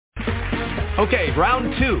Okay,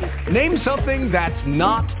 round 2. Name something that's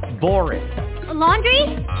not boring. A laundry?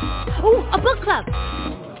 Ooh, a book club.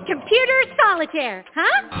 Computer solitaire,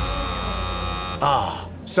 huh? Ah,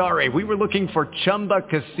 sorry, we were looking for Chumba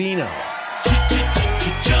Casino.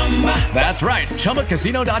 That's right,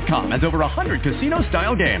 ChumbaCasino.com has over 100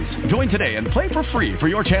 casino-style games. Join today and play for free for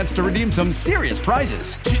your chance to redeem some serious prizes.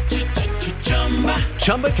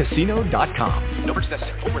 ChumbaCasino.com. No purchase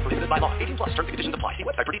necessary. Void where prohibited by law. 18+ terms and conditions apply. See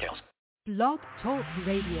website for details. Blog Talk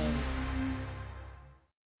Radio.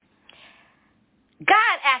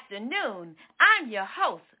 God afternoon. I'm your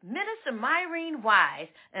host, Minister Myrene Wise,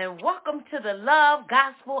 and welcome to the Love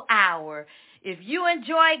Gospel Hour. If you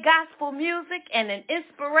enjoy gospel music and an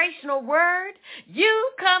inspirational word,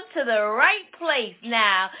 you come to the right place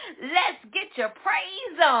now. Let's get your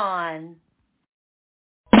praise on.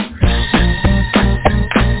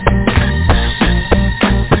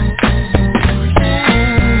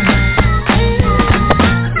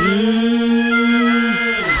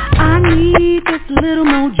 I need just a little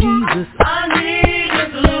more Jesus. I need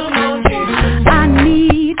just a little more Jesus. I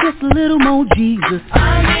need just a little more Jesus.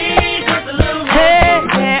 I need just a little more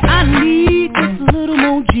Hey, I need just a little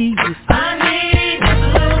more Jesus. I need just a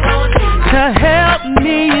little more Jesus. To help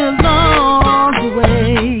me along the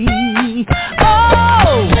way. Oh!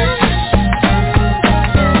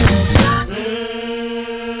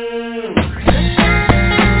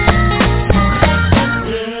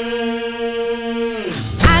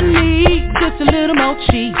 I need just a little more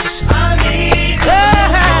Jesus. I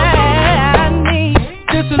need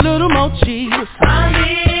just a little more Jesus. I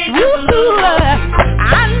need Woo-hoo.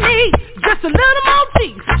 I need just a little more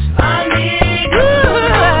Jesus. I need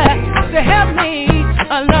To help me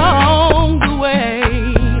along the way.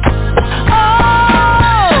 Oh,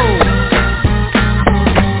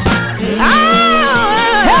 yeah.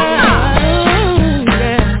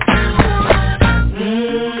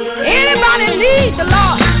 Anybody need the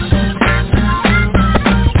Lord?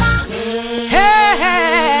 Hey,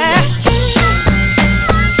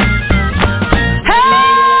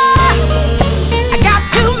 I got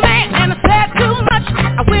too mad and I said too much.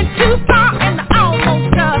 I went too far and I almost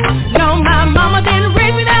got. No, my mama didn't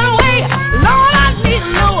raise me that way. Lord, I need a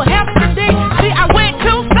little help today. See, I went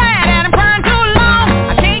too fast and I burned too long.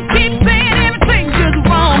 I can't keep saying everything's just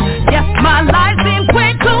wrong. Yes, my life seems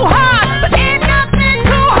way too hard, but ain't nothing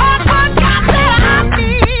too hard for God. Said I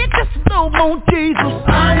need just a little more Jesus.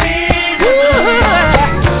 I need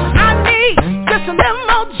just a little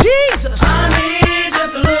more Jesus.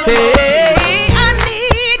 Hey, I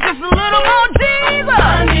need just a little more Jesus.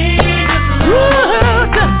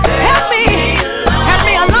 To help me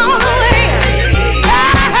along the way.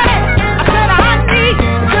 Hey, I said I need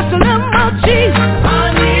just a little more Jesus.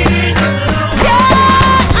 Yeah,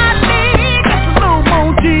 I need just a little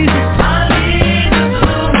more Jesus.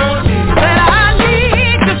 Said I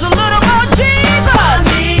need just a little more Jesus.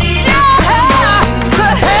 Yeah, to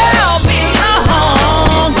help me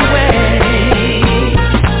along the way.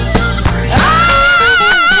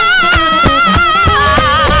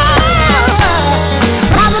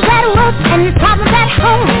 Problems at work and problems at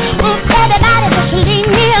home. Won't tell about it, but you leave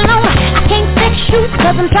me alone. I can't fix you,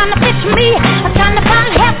 cause I'm trying to fix me. I'm trying to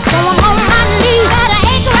find help, so I'm on my knees. Got an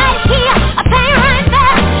ache right here, a pain right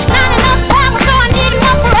there. Not enough power, so I need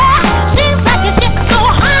more prayer. Seems like it's just so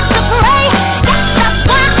hard to pray. Yes, that's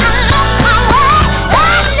why I lost my way.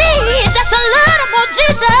 I need just a little more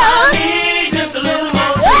Jesus. I need just a little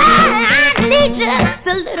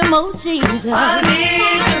more Jesus.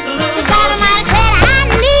 God Almighty said I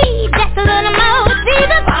need just a little more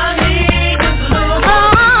Jesus.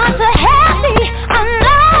 To help me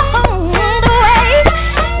along the way.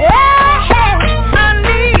 Yeah, I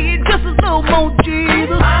need just a little more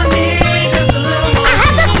Jesus. I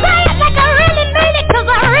have to say it like I really mean it, cause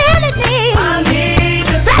I really need.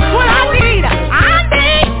 That's what I need. I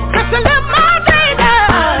need just a little more Jesus.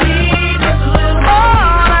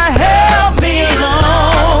 To help me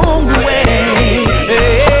along the way.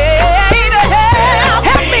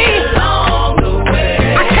 Help me.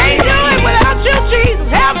 I can't do it without you, Jesus.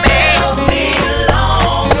 Help me.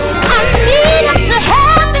 I need him to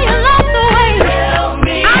help me along the way.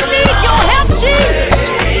 I need your help, Jesus.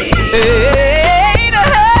 To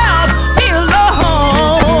help me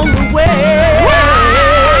along the way.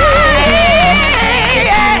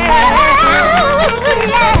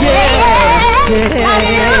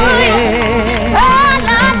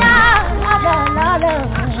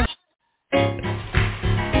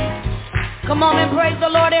 Come on and praise the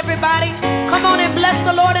Lord, everybody. Come on and bless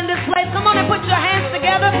the Lord in this place. Come on and put your hands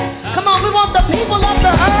together. Come on, we want the people of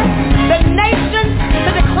the earth, the nations,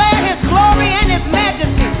 to declare his glory and his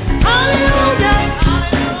majesty. Hallelujah.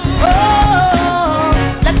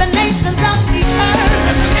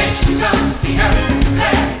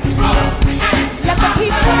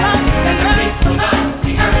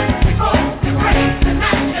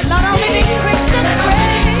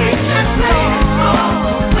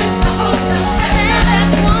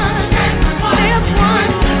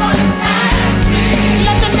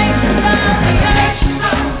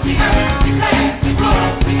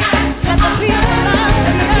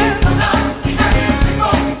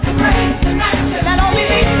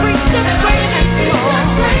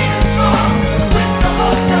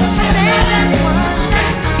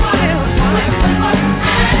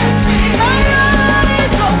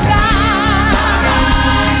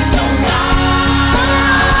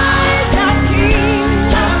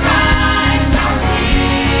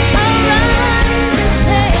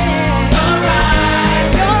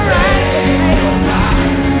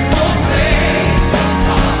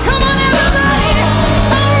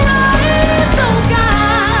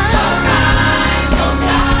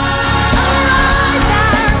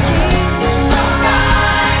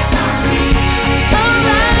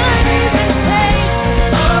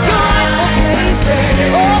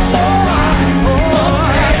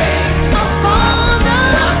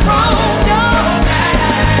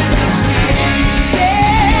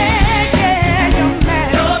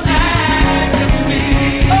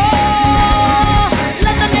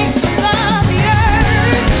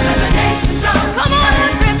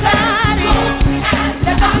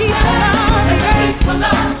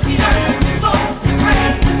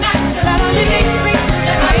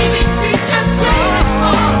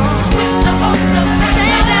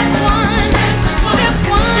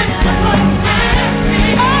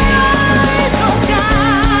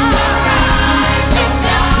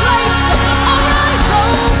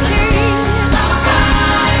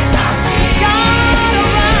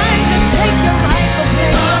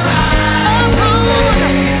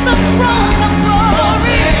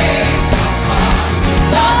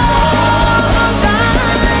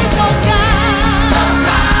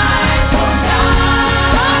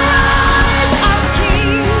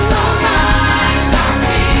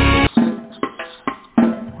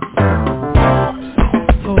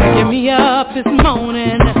 this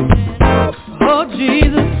morning. Oh,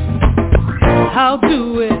 Jesus, I'll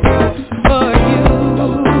do it for you.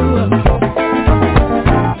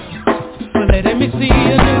 Let me see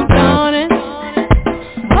a new dawning.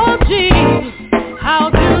 Oh, Jesus,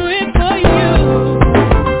 I'll do it for you.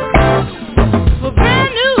 For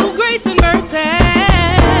brand new grace and mercy.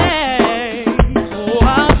 Oh,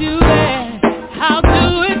 I'll do that. I'll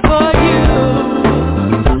do it for you.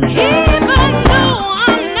 Even though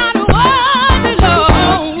I'm not worthy, Lord.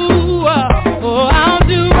 Oh, I'll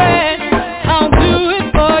do it. I'll do it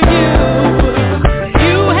for you.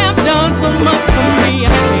 You have done so much for me. I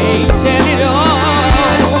can't tell it all.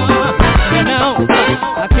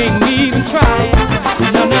 I can't even try it,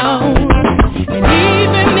 no. And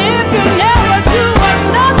even if you never do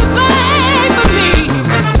another thing for me,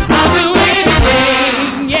 I'll do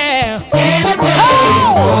anything, yeah. Anything.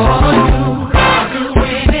 I'll do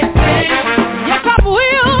anything. Yes, I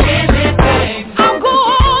will. Anything. I'll go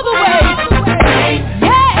all the way.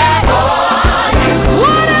 Yeah.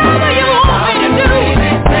 Whatever you want me to do.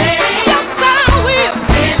 Anything. Yes, I will.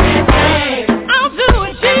 Anything. I'll do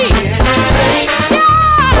it, Jesus.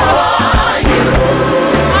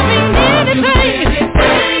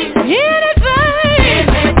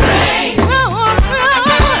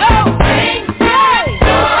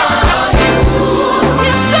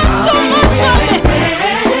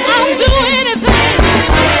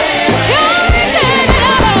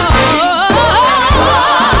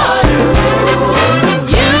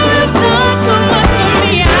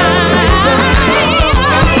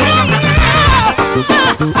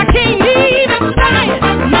 I can't even try it,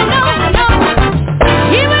 no.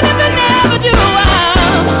 Even if I never do,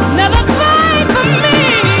 never fight for me.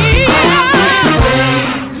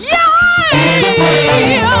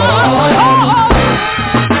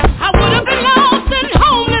 I would have been lost and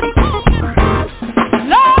homeless,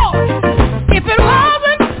 Lord, if it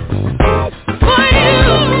wasn't for you.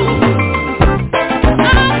 I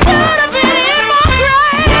should have been in my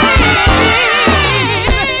grave,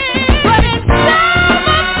 but instead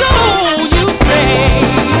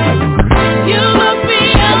you look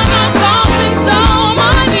beyond my faults and saw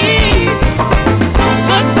my needs,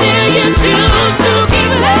 but still you choose to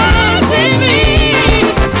keep loving me.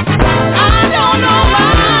 I don't know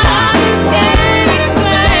why I can't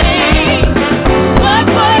explain, but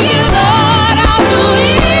for you, Lord, I'll do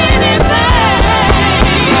anything.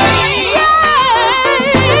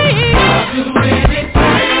 I'll do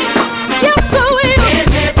anything. Yes, I will.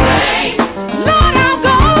 Anything. Lord, I'll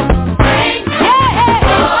go.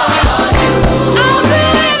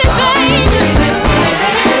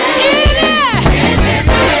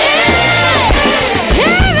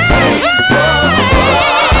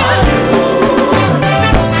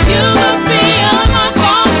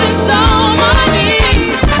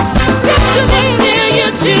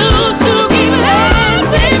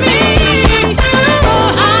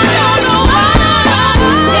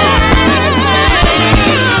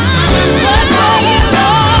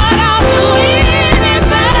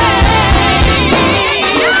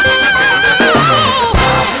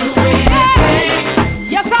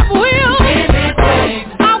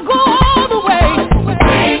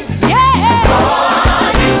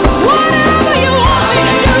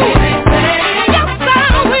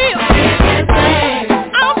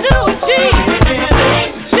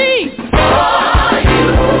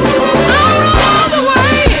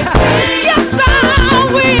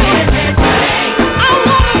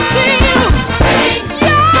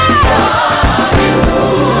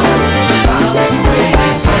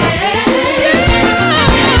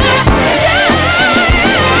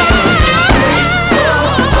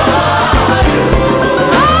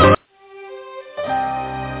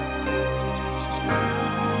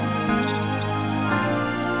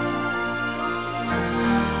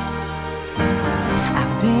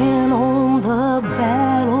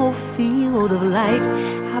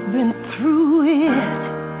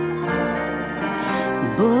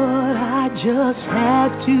 Just had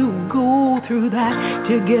to go through that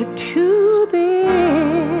to get to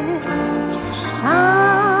this.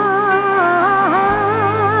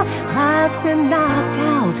 I've been knocked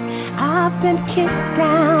out, I've been kicked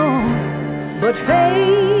down, but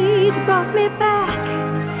faith brought me back,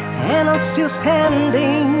 and I'm still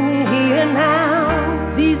standing here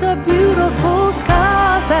now. These are beautiful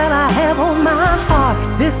scars that I have on my heart.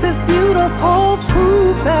 This is beautiful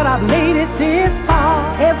proof that I've made it this far.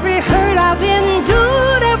 Every hurt I've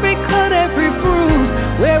endured, every cut, every bruise,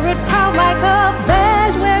 wear it proud like a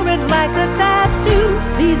badge, wear it like a tattoo.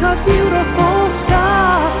 These are beautiful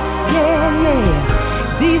scars, yeah,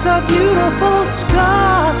 yeah. These are beautiful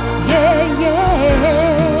scars, yeah,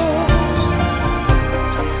 yeah.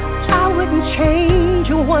 wouldn't change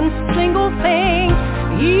one single thing,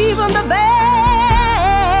 even the bad.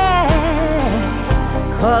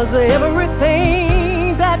 'Cause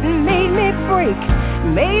everything that made me break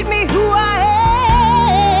made me who I am.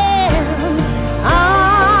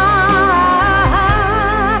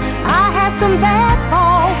 I had some bad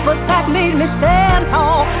falls, but that made me stand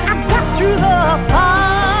tall. I got through the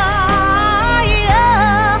fire,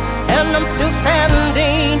 and I'm still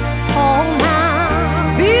standing tall now.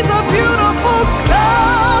 These are beautiful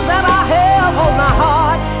scars that I have on my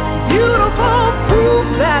heart, beautiful proof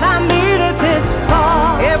that I made it this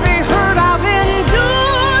far. Every hurt I've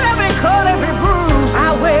endured, every cut, every bruise, I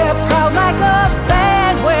wear proud like a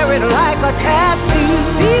badge, wear it like a tattoo.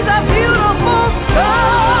 These are beautiful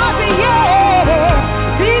scars, yeah.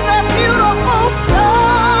 These are beautiful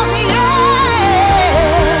scars, yeah.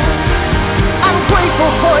 I'm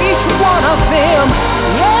grateful for each one of them,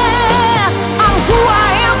 yeah. I'm who I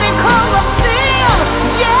am because of them,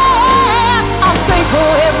 yeah. I'm thankful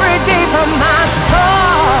every day for my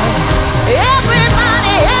scars.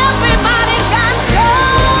 Everybody got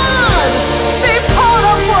scars. They're part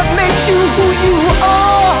of what makes you who you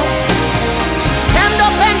are. Stand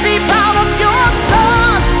up and be proud of your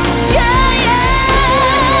scars. Yeah, yeah.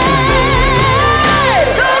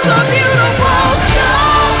 Those are beautiful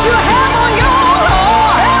scars you have on your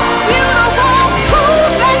heart. Beautiful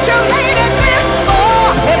proof that you made it this far.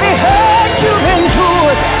 Every hurt you've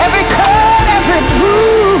endured, every cut, every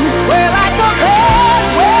bruise, wear like a badge,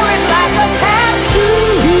 wear it like a tattoo.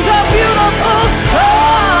 These are beautiful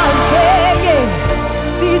scars, yeah, yeah.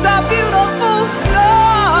 These are beautiful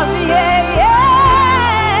scars, yeah,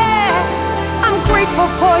 yeah. I'm grateful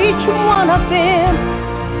for each one of them.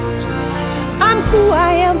 I'm who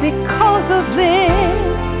I am because of them.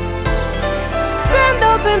 Stand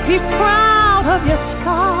up and be proud of your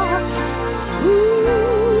scars. Ooh.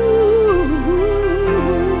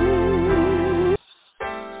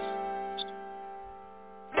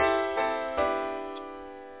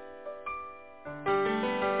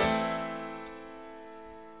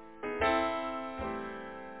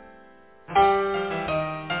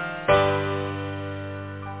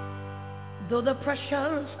 Though the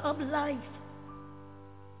pressures of life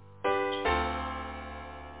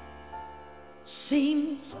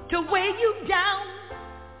seems to weigh you down,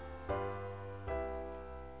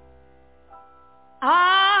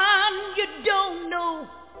 and you don't know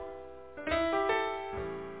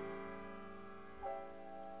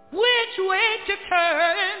which way to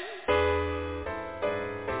turn,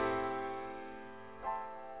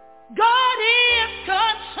 God is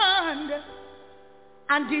concerned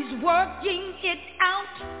and He's working it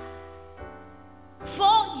out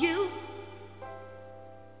for you.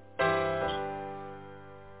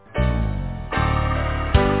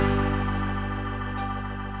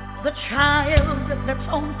 The child that's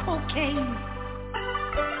on cocaine,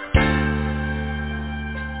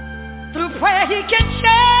 through prayer he can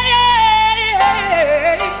change.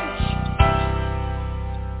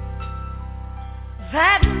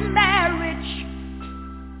 That marriage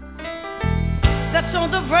that's on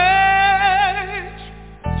the verge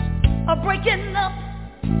of breaking up,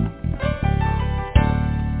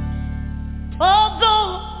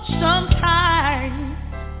 although sometimes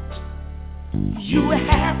you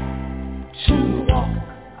have to walk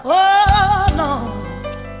alone.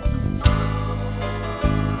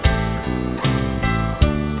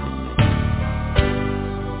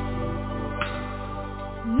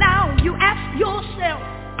 Now you ask yourself,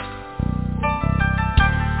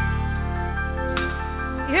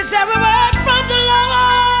 is there a word from the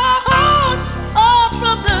Lord? Oh,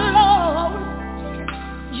 from the Lord.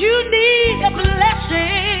 You need a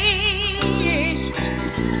blessing,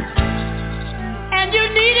 and you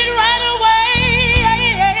need it right away.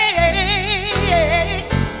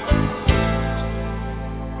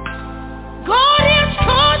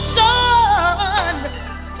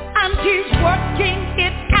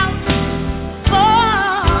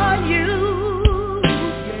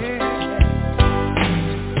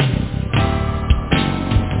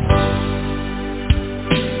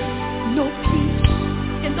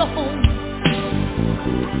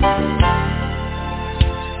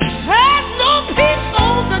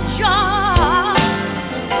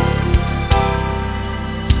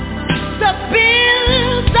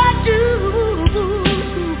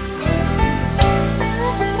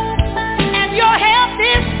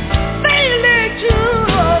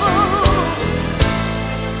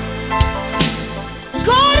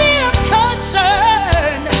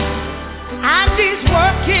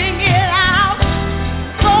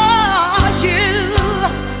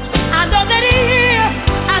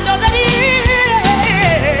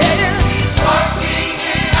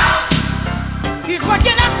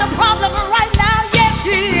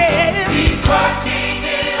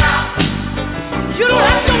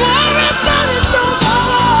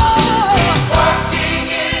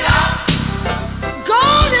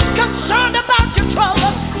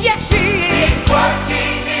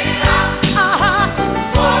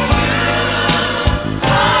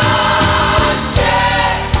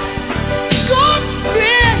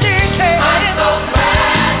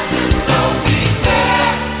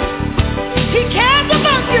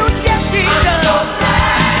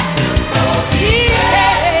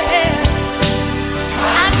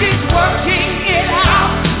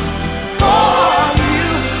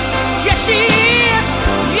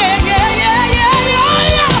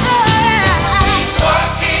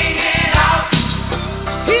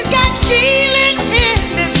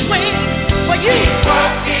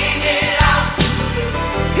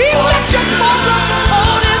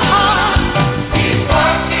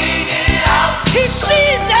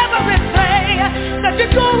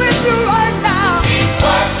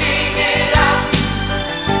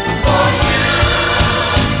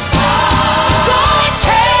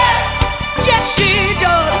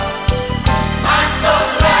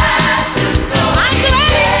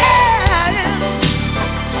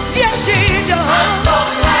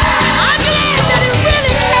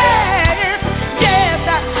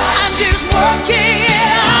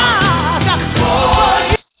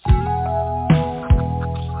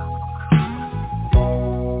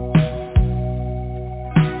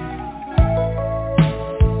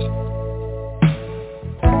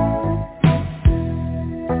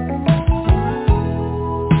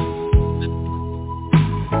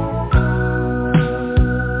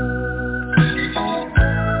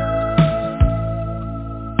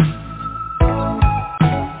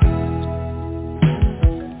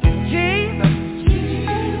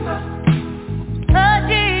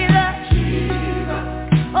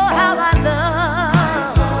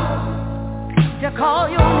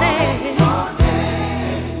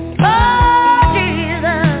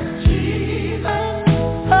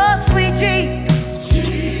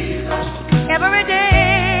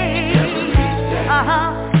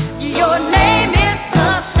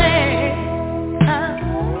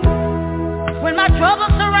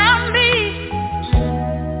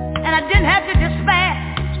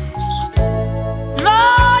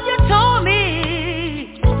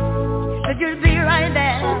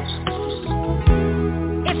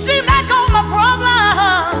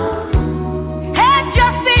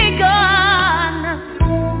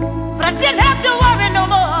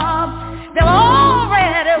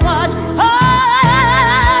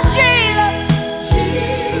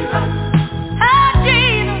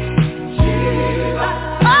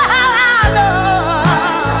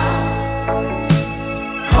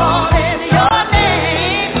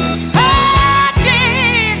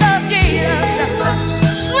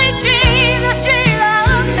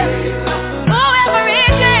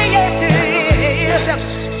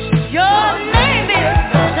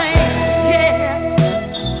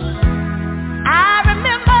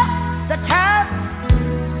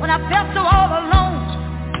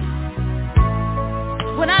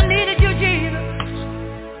 when I needed you, Jesus.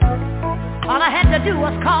 All I had to do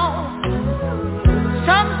was call.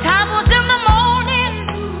 Sometimes it was in the morning,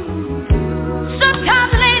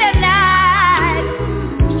 sometimes late at night.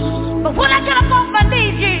 But when I got up off my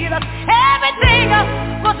knees, Jesus, everything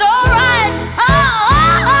was all right.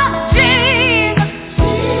 Jesus,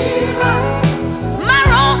 my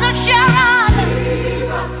Rose of Sharon,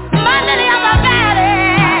 my lily of the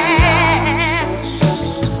valley,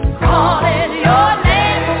 calling your name.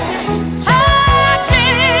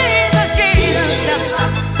 Jesus, Jesus,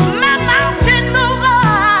 my mountain mover,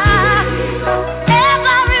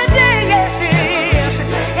 every day, yes, yes,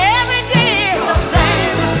 every day is the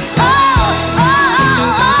same.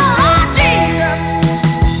 Jesus,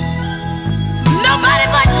 nobody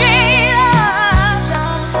but Jesus.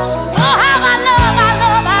 Oh, how I love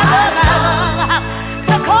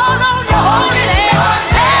to call on your holy name.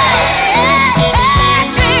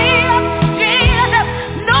 Jesus,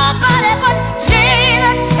 nobody but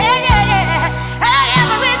Jesus.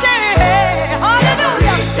 Every day,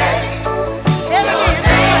 hallelujah. Every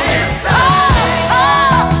day,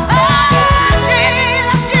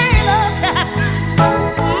 Jesus,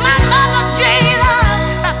 my mother, Jesus,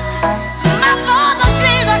 my father,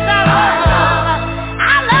 Jesus,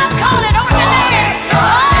 I love calling on your name.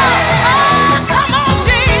 Come on,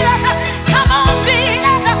 Jesus, come on,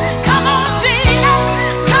 Jesus, come on, Jesus,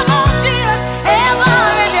 come on, Jesus,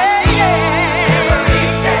 every day.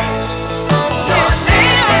 Your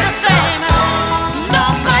name is the same.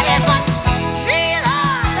 Nobody but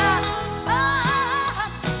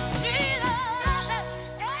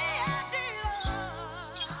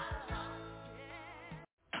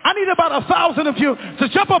I need about 1,000 of you to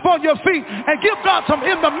jump up on your feet and give God some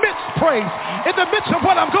in the midst praise, in the midst of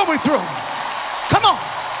what I'm going through. Come on.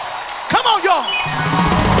 Come on, y'all.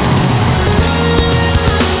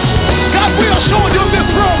 God, we are showing you in this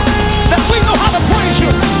room that we know how to praise you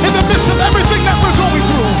in the midst of everything that we're going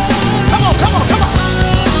through. Come on, come on, come on.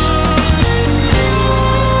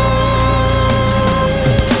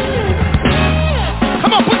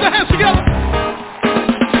 Come on, put the hands together.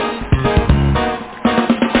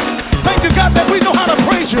 Thank you, God, that we know how to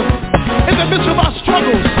praise you in the midst of our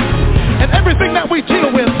struggles and everything that we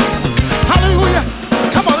deal with. Hallelujah.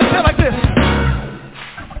 Come on, let's say it like this.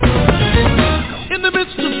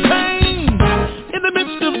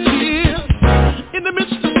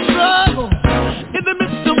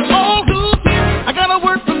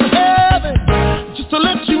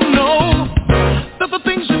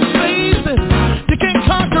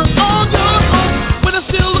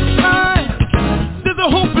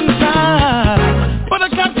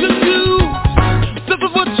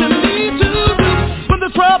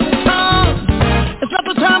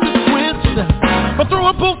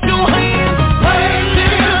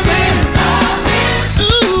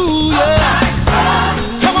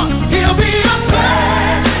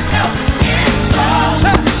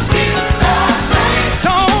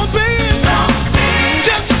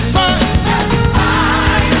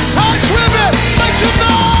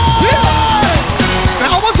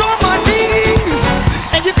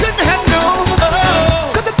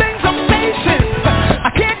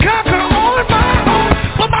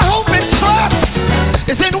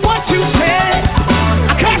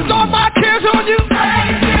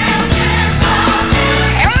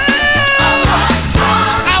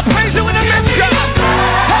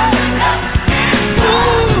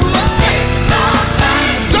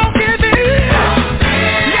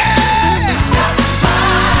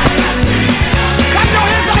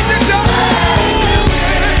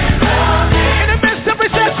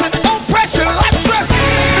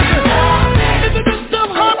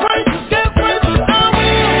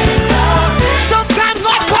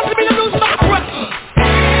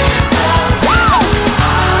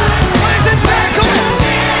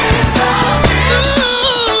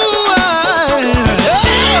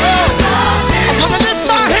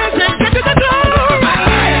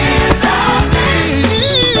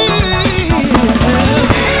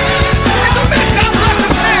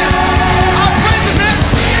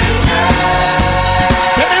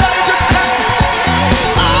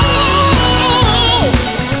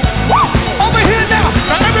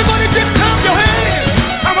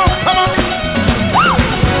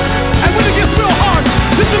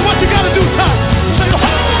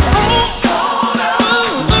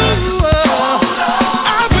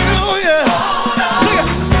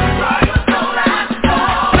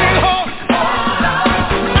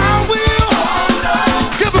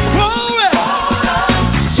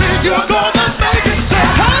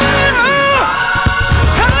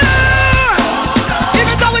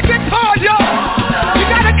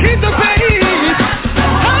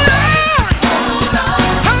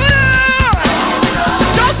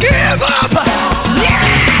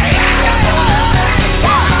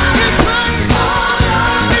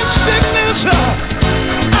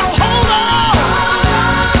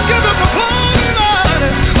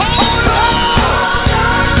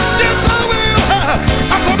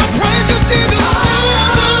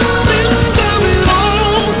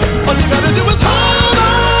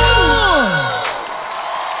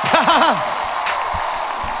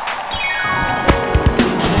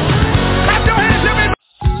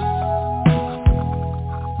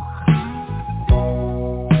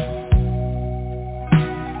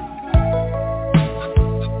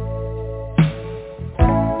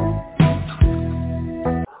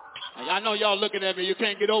 y'all looking at me. You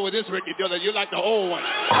can't get over this, Ricky Dillon. You're like the old one.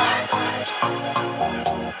 I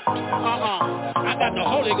got the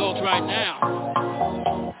Holy Ghost right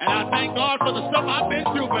now. And I thank God for the stuff I've been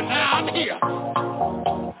through, but now I'm here.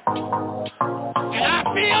 And I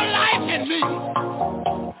feel life in me.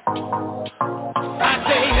 I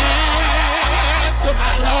say yes to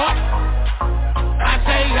my Lord. I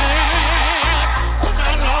say yes to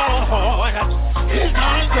my Lord. He's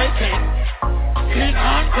done great things. He's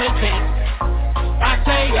done great things. I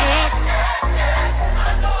say yes.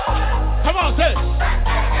 Come on, say it.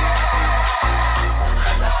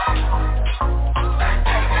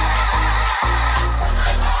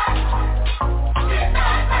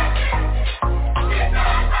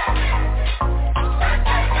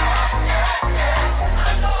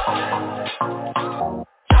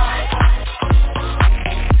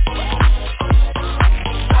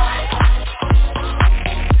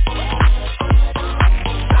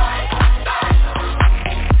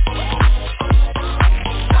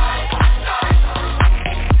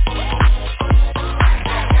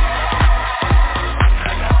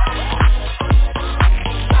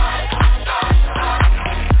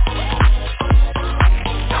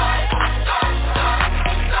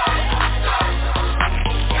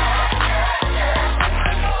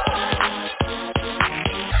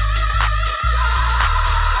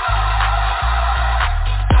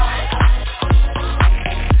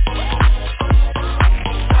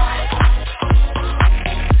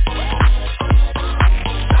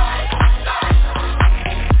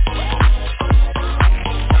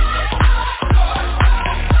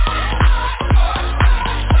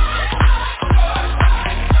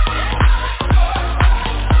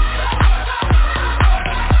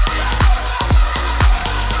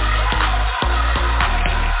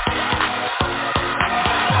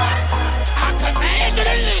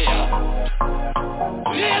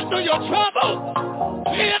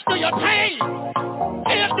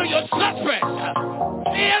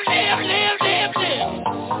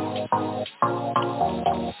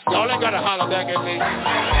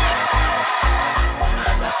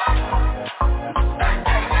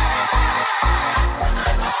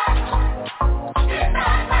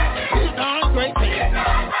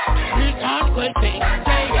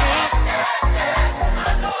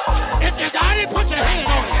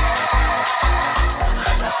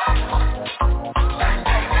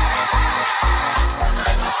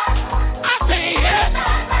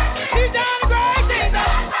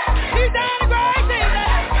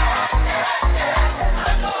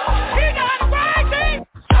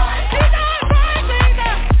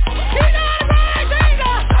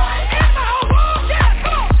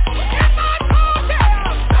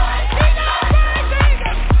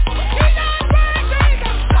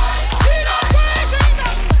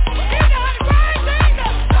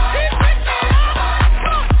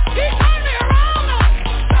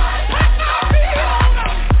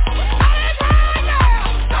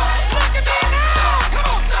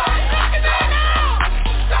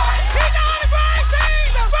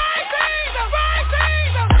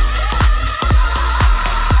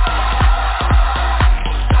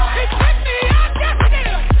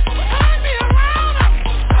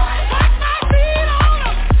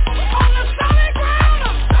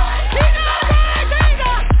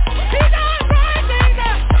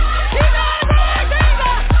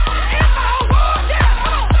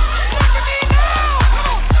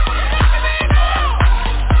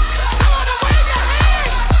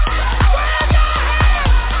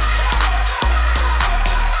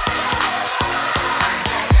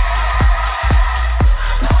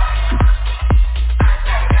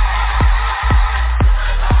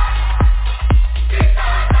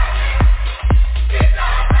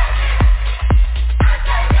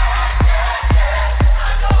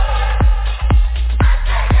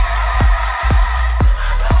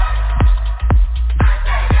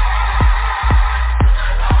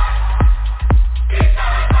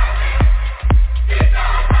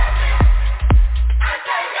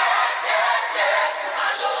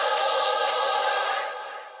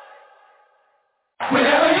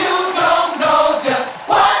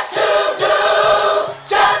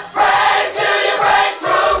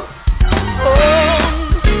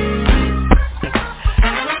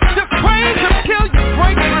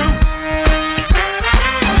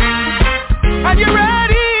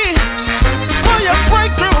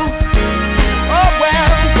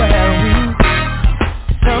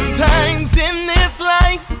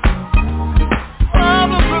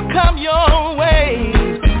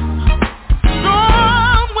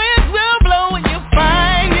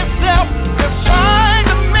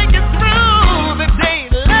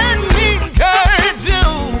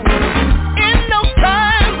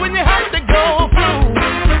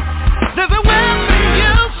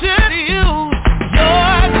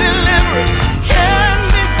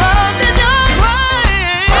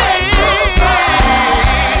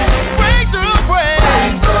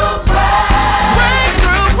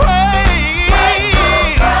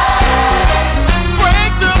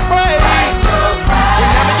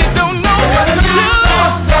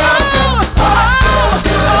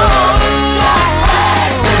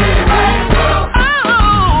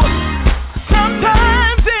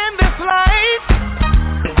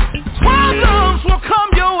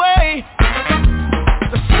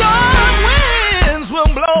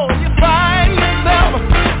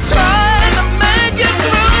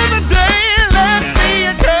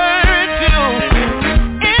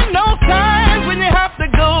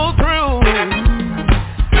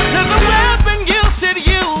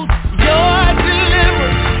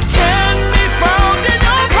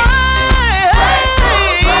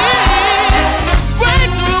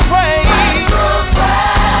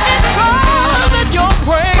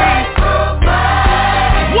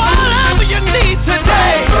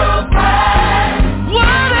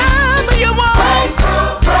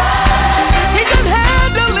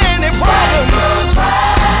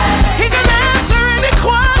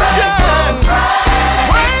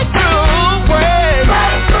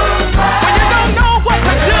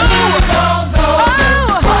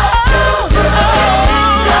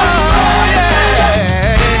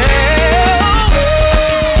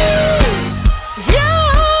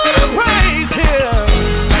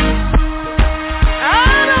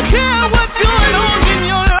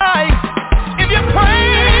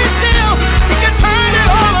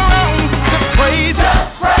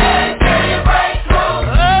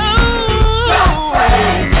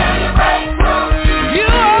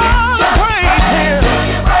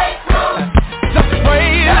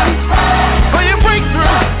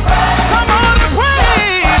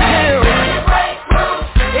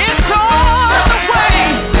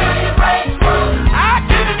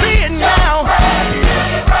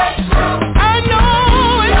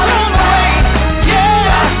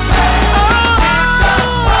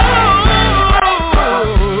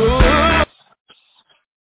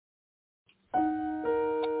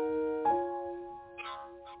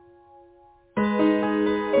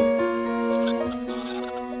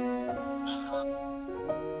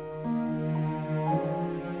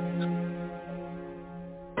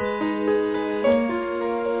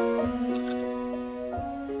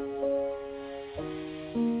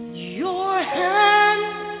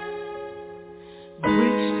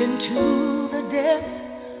 into the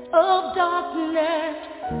depths of darkness,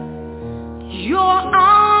 your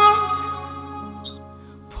arms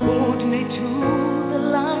pulled me to the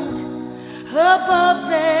light above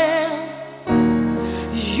them.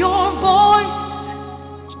 Your voice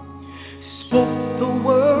spoke the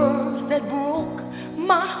words that broke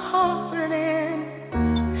my heart in.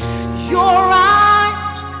 Your eyes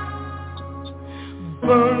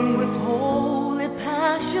burn with holy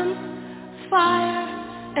passion, fire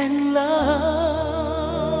and love.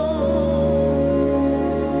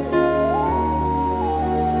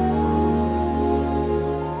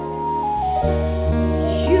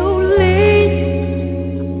 You lead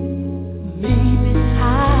me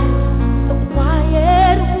beside the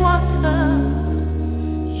quiet water.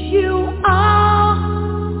 You are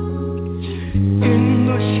in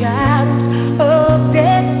the shadows of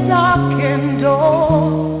death's darkened door.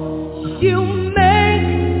 You make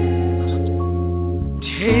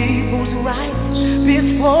tables right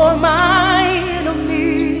before my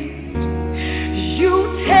enemies. You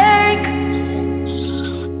take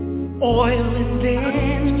oil and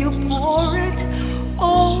then you pour it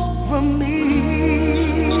over me.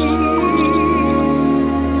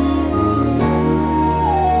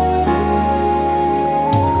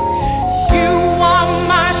 You are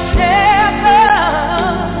my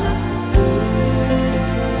shepherd.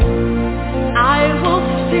 I will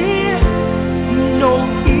fear no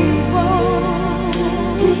evil.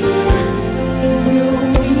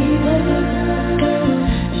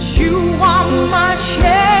 You are my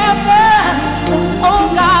shepherd, oh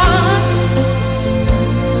God.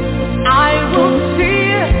 I will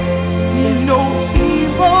fear no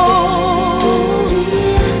evil.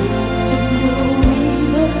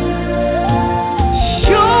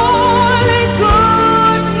 Surely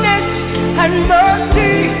goodness and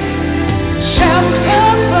mercy shall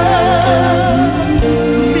cover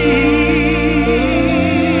me.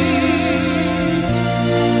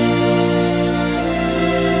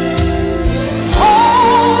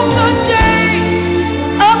 All the days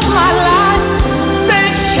of my life they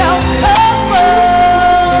shall cover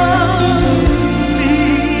me.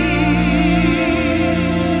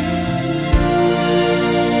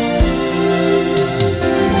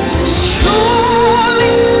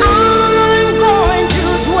 Surely I'm going to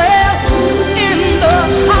dwell in the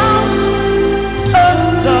house of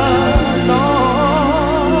the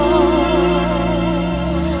Lord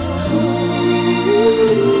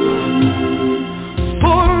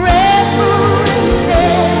forever and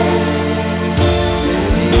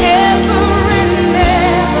ever and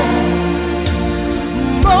ever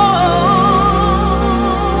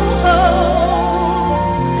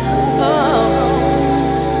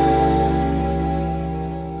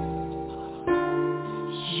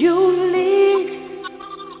You lead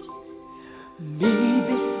me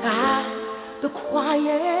beside the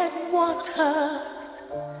quiet water.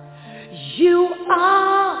 You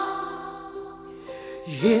are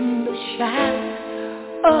in the shadow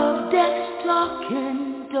of death's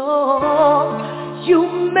darkened door. You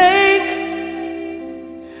make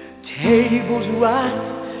tables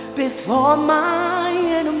right before my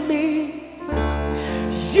enemy.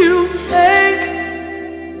 You take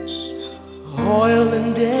oil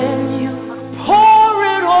and then you pour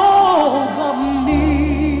it over me.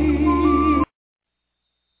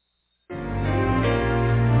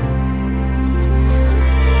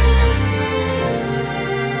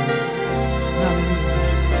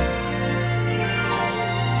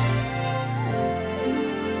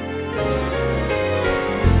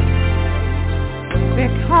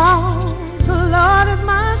 Because the Lord is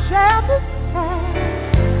my shepherd,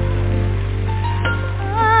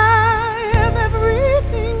 I have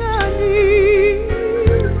everything I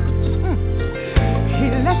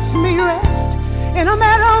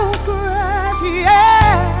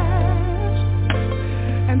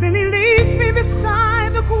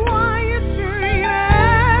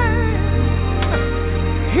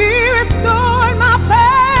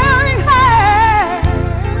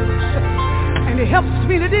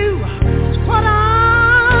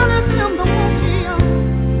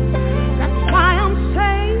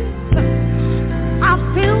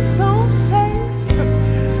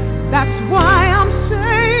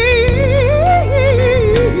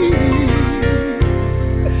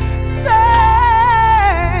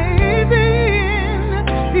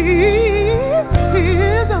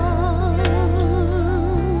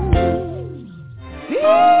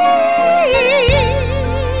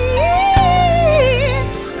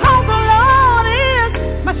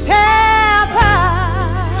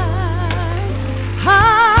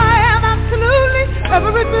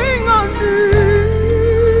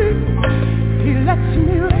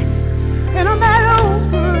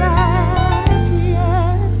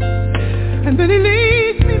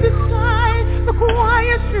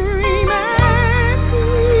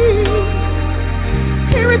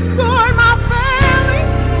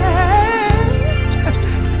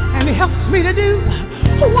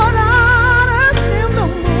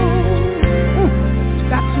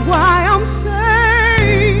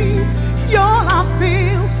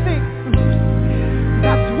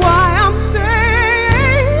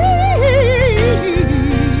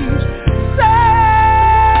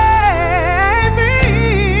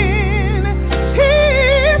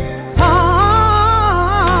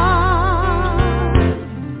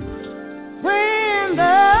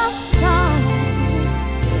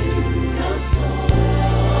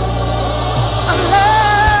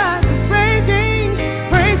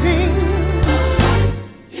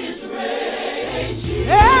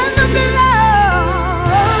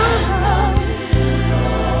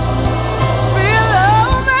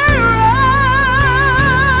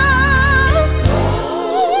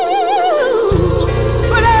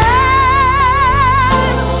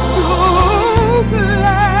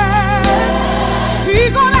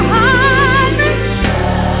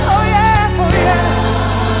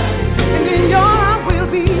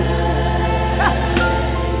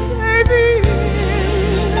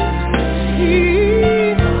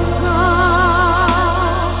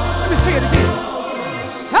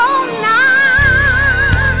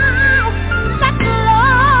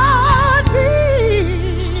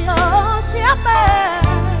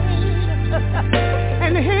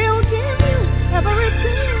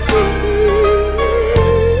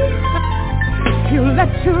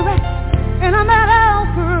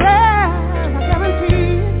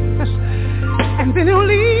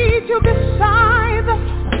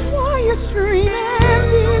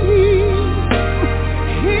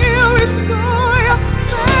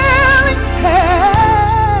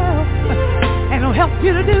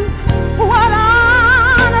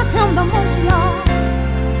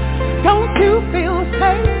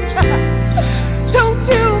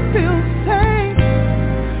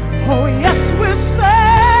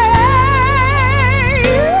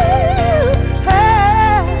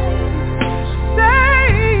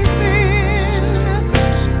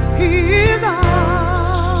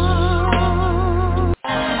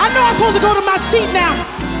seat now.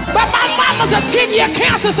 But my mama's a 10-year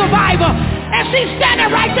cancer survivor. And she's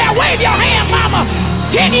standing right there. Wave your hand, mama.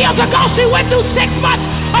 10 years ago, she went through 6 months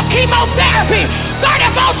of chemotherapy,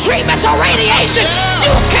 34 treatments of radiation.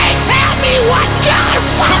 You can't tell me what God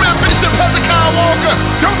wants. Come here, Bishop Hezekiah Walker.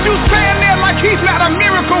 Don't you stand there like he's not a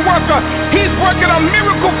miracle worker. He's working a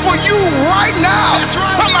miracle for you right now. That's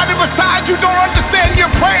right. Somebody beside you don't understand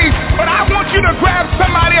your praise, but I want you to grab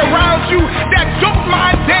somebody around you that don't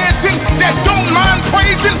mind dancing, that don't mind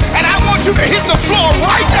praising, and I want you to hit the floor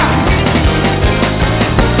right now.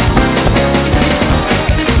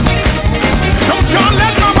 Don't y'all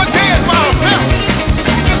let mama dance by herself.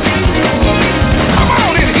 Come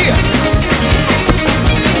on in here.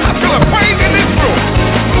 I feel a praise in this room.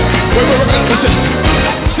 Wait, listen.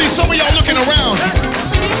 See, some of y'all looking around.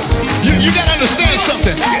 You gotta understand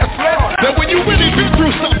something. That when you really been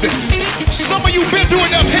through something, some of you been through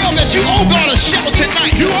enough hell that you owe God a shout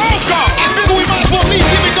tonight. You owe God. I think we might as well leave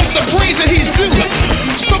giving God the praise that he's due.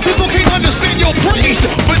 Some people can't understand your praise,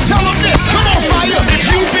 but tell them this. Come on, fire. If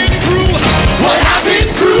you've been through what I've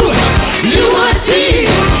been through, you would be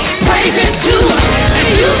praising too. If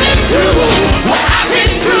you've been through what I've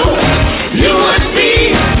been through, you would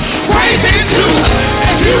be praising too.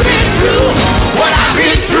 If you've been through what I've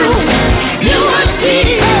been through, you would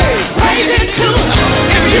be praising too.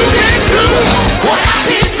 If you've been through what I've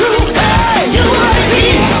been through, you would be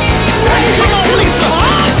praising too.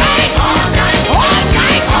 All night, all night, all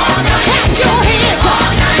night, all night. Clap your hands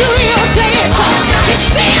up, do your dance. It's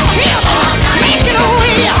still him, making a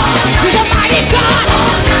way. He's a mighty God.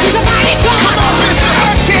 He's a mighty God. Come on, listen, I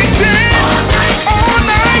can't dance all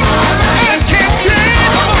night. I can't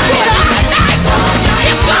dance all night.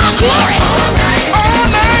 Give God glory. All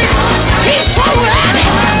night. He's so worthy.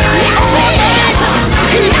 Yes, he is.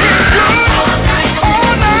 He is good.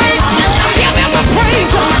 All night. Give him a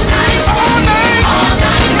praise. All night.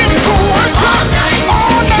 Miracle worker.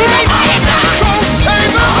 All night. Soul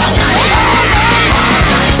saver. All night.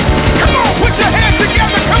 Come on, put your hands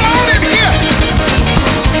together. Come on in here.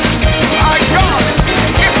 My God.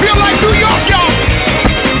 It feel like New York, y'all.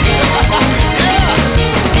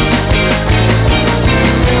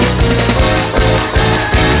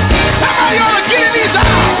 Somebody ought to get in these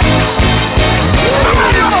eyes.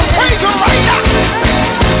 Somebody ought to praise him right now.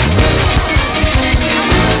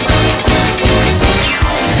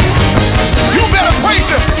 You better praise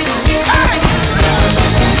him. Hey!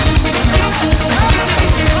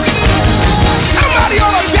 Somebody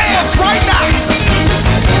ought to dance right now.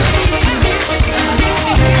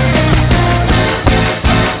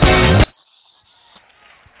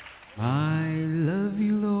 I love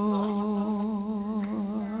you, Lord,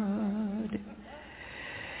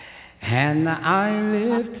 and I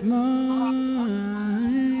lift my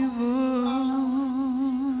voice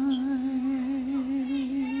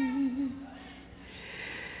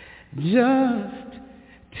just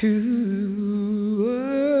to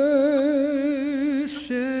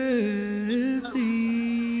worship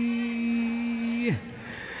thee.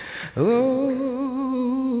 Oh,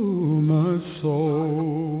 my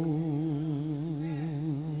soul,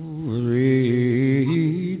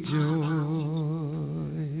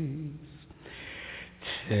 rejoice.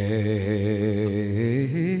 Take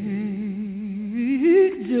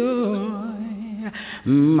joy,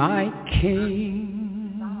 my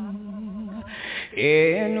King,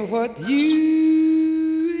 in what you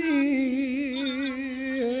hear,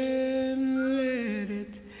 and let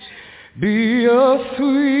it be a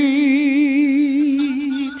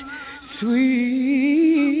sweet, sweet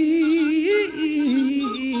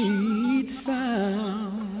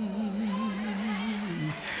sound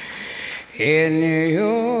in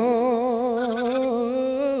your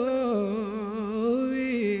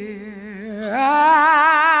ear.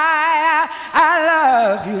 I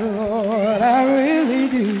love you, Lord, I really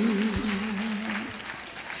do.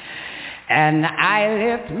 And I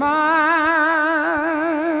lift my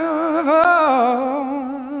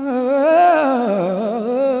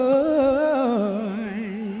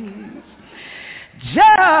voice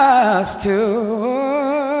just to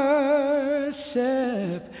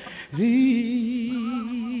worship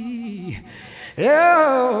thee.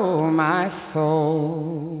 Oh, my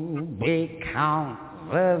soul, because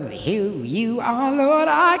of who you are, Lord,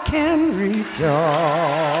 I can rejoice.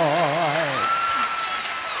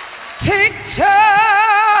 Take joy,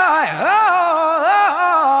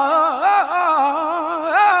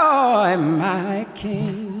 oh, my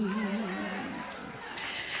King.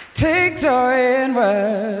 Take joy in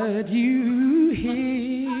what you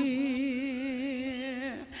hear.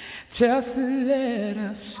 Just let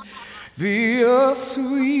us be a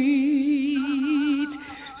sweet,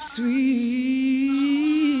 sweet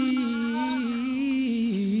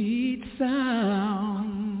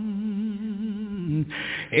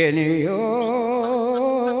in your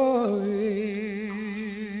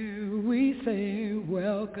ear. We say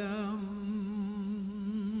welcome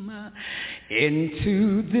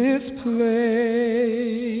into this place.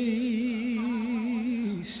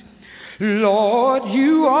 Lord,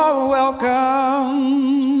 you are welcome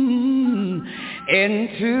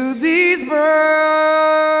into these broken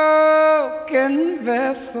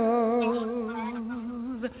vessels.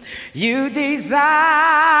 You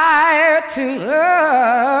desire to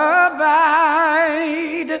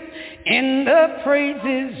abide in the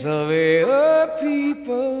praises of your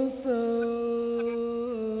people. So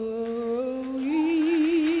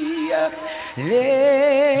we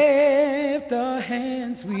lift our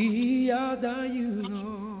hands, we adore you,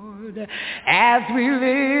 Lord, as we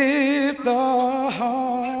lift our hearts,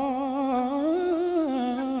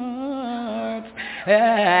 as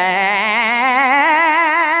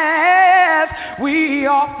we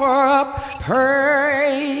offer up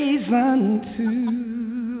praise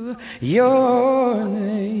unto your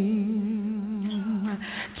name.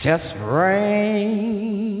 Just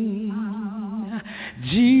reign,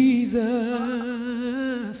 Jesus,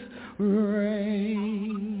 reign.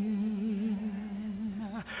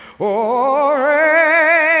 Oh,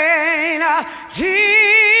 reign,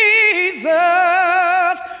 Jesus,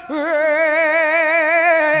 reign.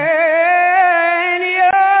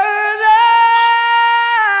 You're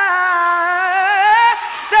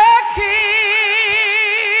the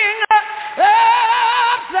King of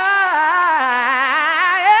Zion,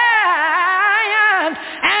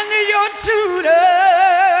 and your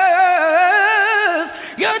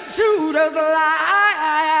Judah's lion.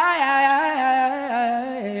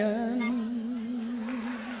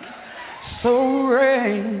 So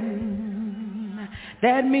reign,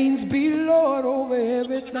 that means be Lord over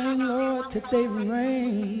everything, Lord, today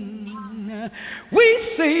reign.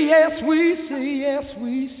 We say yes, we say yes,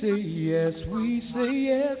 we say yes, we say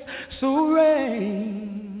yes. So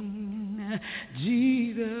reign,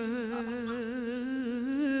 Jesus,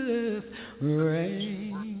 reign.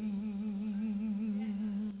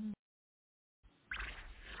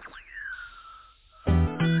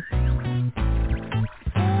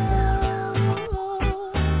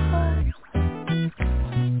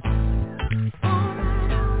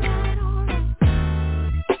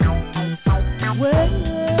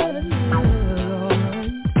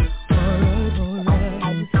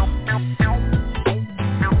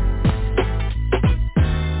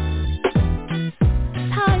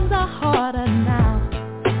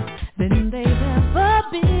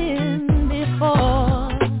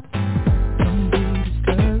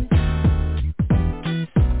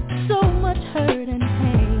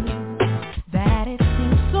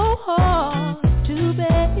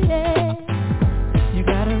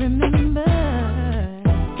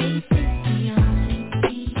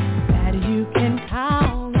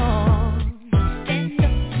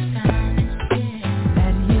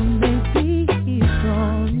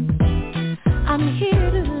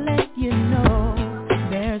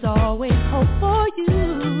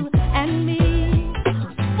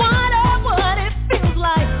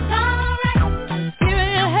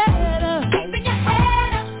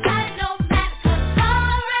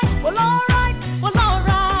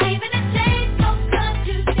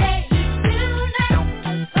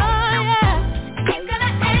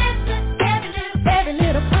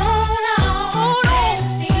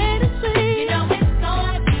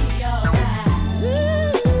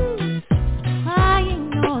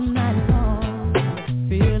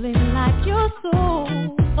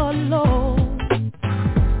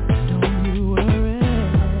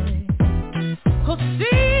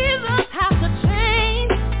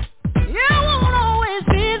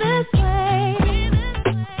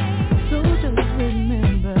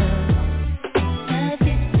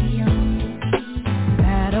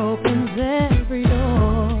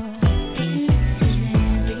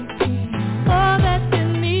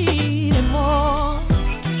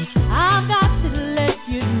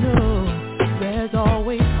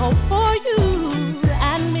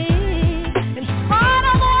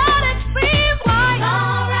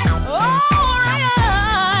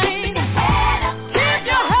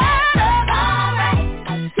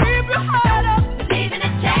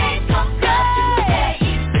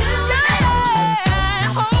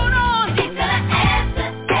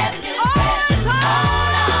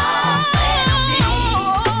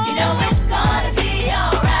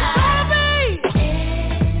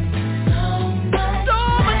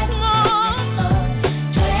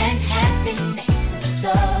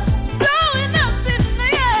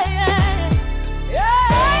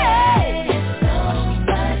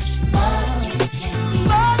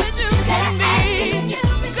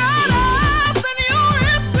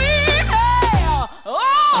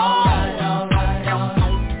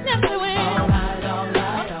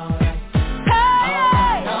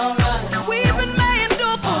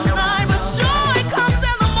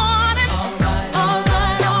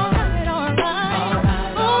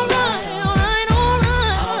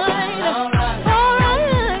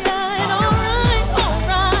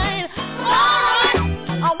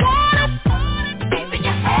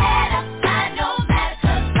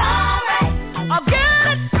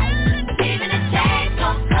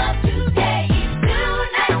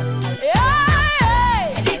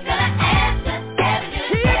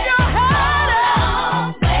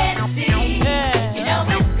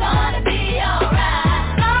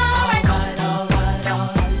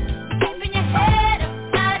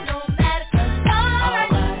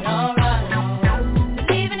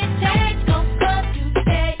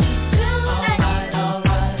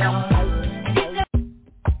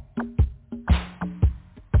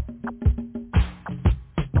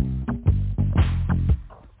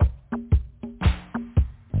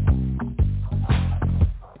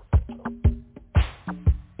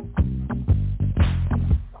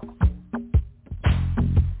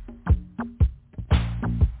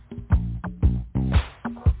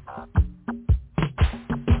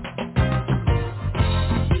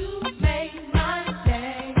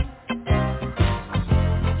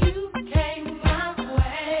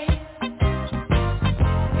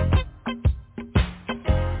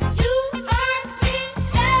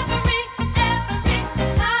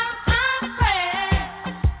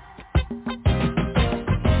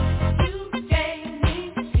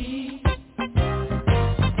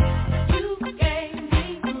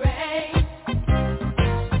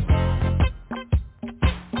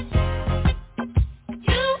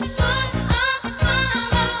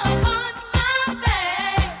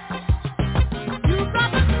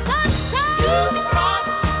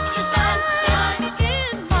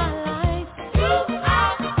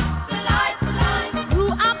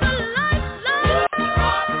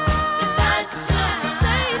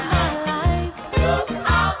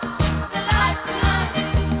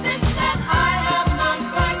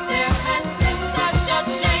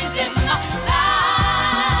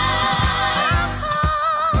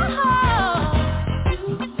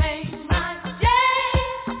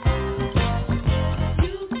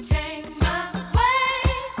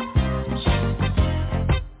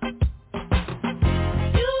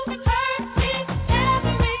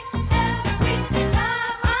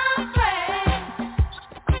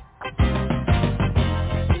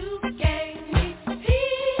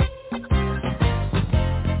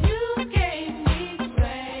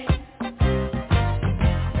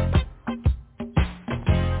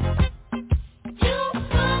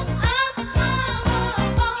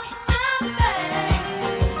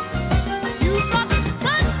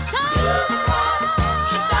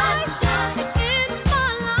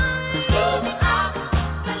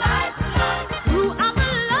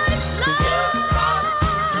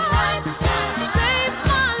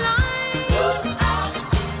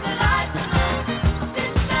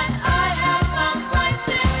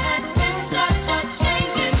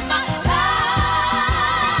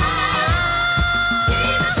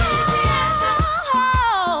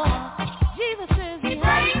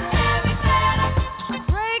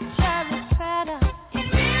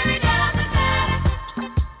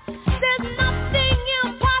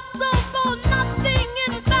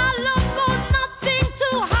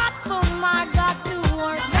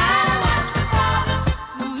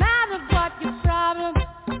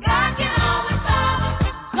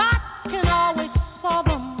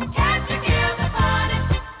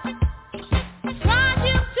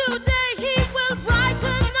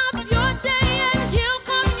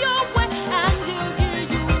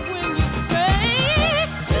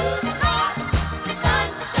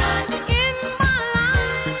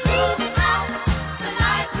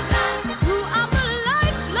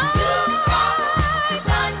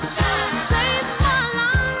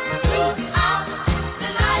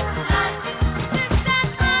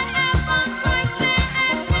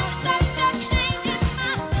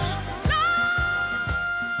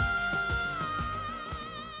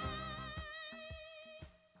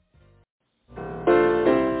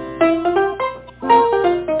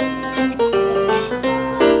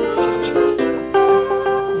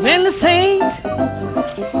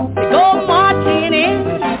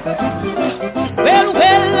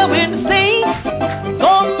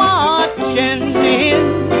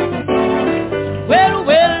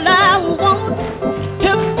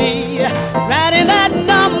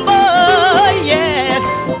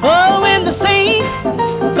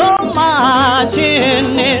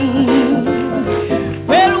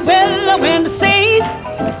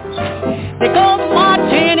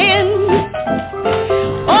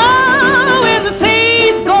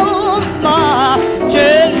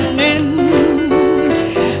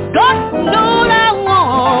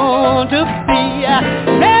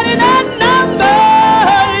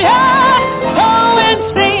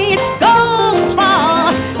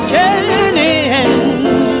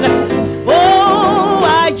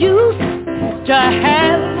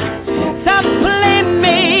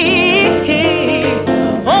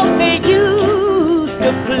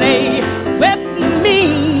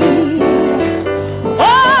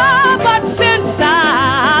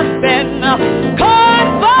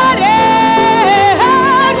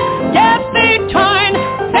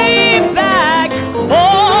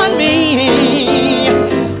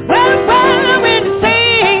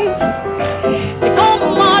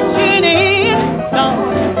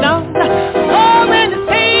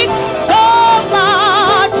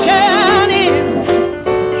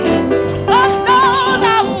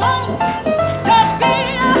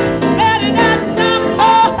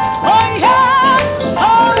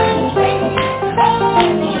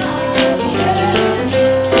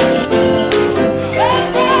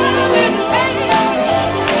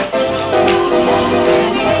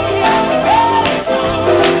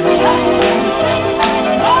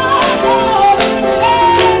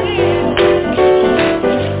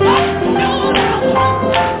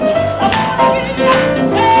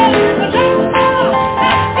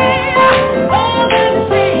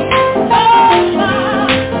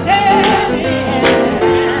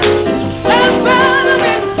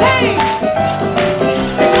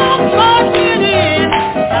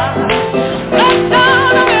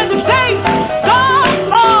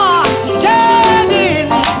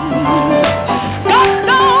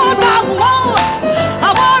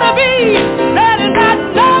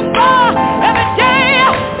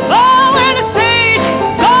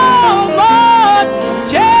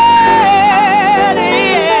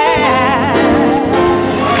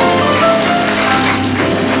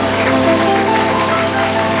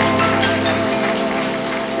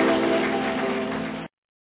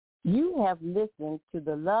 You have listened to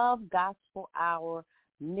the Love Gospel Hour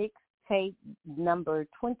mixtape number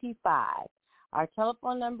 25. Our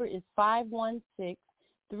telephone number is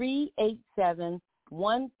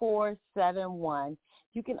 516-387-1471.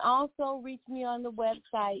 You can also reach me on the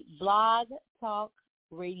website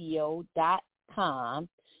blogtalkradio.com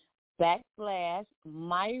 /Myrene,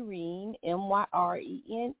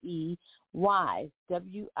 Myrene Wise, Wise.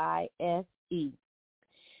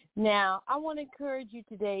 Now, I want to encourage you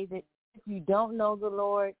today that if you don't know the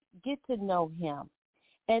Lord, get to know him.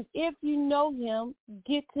 And if you know him,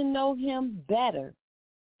 get to know him better.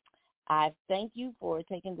 I thank you for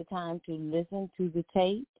taking the time to listen to the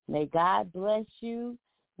tape. May God bless you.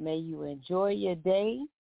 May you enjoy your day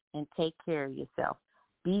and take care of yourself.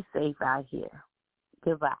 Be safe out here.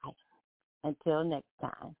 Goodbye. Until next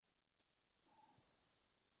time.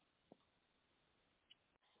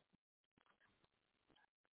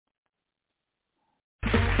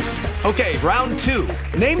 Okay, round 2.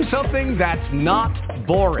 Name something that's not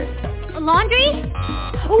boring. A laundry?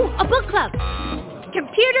 Ooh, a book club.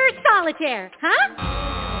 Computer solitaire, huh?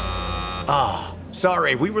 Ah,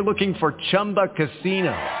 sorry, we were looking for Chumba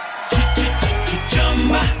Casino.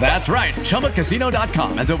 That's right,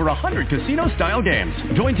 ChumbaCasino.com has over 100 casino-style games.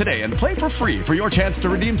 Join today and play for free for your chance to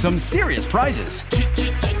redeem some serious prizes.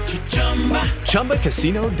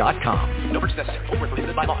 ChumbaCasino.com. No purchase necessary. Void where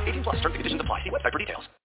prohibited by law. 18+. Terms and conditions apply. See website for details.